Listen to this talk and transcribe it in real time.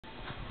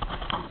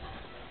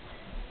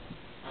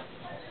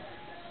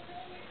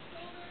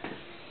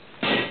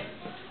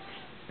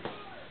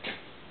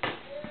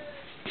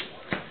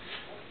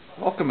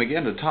Welcome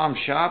again to Tom's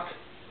Shop.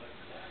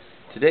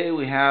 Today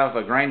we have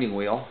a grinding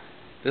wheel.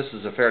 This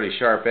is a fairly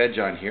sharp edge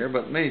on here,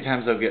 but many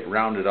times they'll get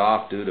rounded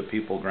off due to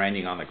people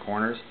grinding on the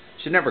corners.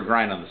 You should never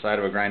grind on the side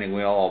of a grinding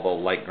wheel, although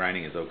light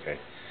grinding is okay.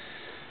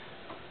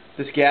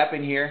 This gap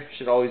in here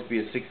should always be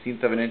a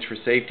 1/16 of an inch for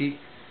safety,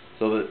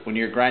 so that when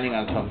you're grinding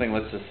on something,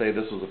 let's just say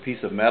this was a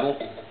piece of metal,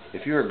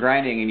 if you were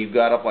grinding and you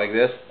got up like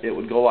this, it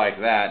would go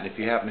like that, and if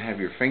you happen to have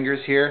your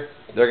fingers here,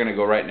 they're going to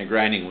go right in a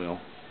grinding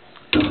wheel.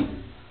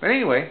 But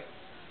anyway,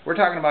 we're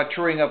talking about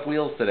truing up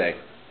wheels today.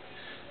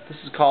 This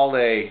is called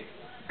a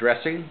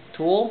dressing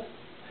tool.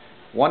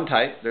 One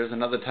type, there's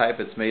another type,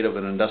 it's made of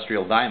an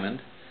industrial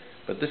diamond.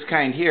 But this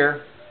kind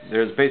here,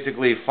 there's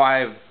basically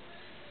 5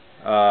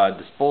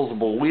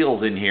 disposable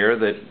wheels in here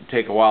that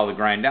take a while to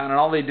grind down, and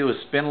all they do is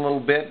spin a little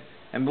bit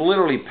and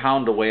literally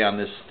pound away on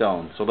this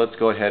stone. So let's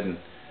go ahead and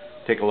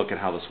take a look at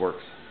how this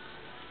works.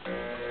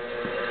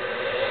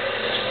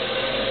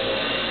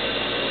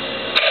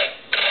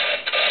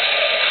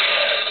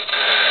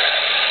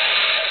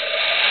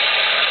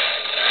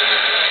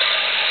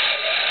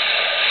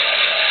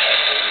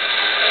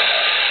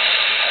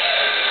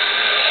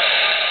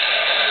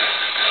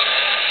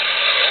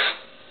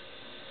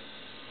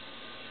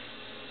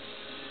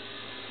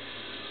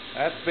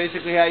 That's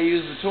basically how you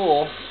use the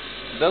tool.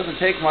 It doesn't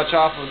take much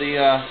off of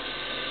the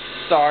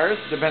stars.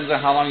 Depends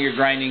on how long you're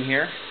grinding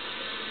here.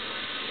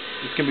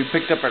 This can be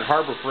picked up at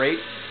Harbor Freight.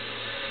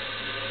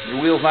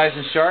 Your wheel's nice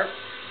and sharp.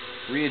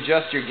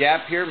 Readjust your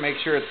gap here. Make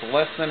sure it's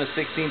less than a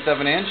 1/16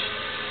 of an inch.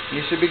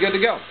 You should be good to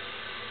go.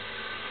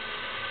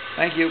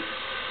 Thank you.